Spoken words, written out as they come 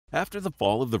After the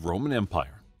fall of the Roman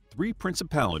Empire, three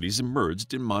principalities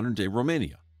emerged in modern-day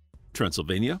Romania: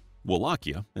 Transylvania,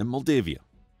 Wallachia, and Moldavia.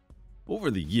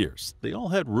 Over the years, they all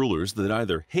had rulers that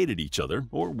either hated each other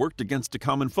or worked against a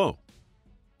common foe.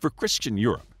 For Christian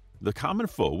Europe, the common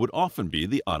foe would often be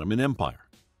the Ottoman Empire.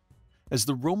 As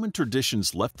the Roman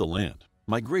traditions left the land,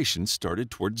 migration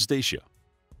started towards Dacia.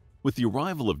 With the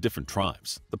arrival of different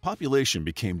tribes, the population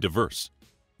became diverse.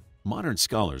 Modern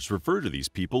scholars refer to these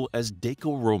people as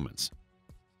Daco-Romans.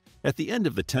 At the end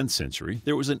of the 10th century,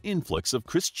 there was an influx of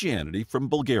Christianity from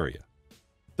Bulgaria.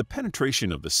 The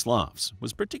penetration of the Slavs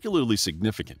was particularly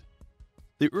significant.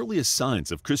 The earliest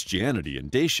signs of Christianity in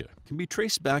Dacia can be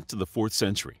traced back to the 4th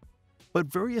century, but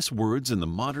various words in the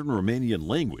modern Romanian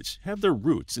language have their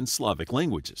roots in Slavic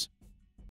languages.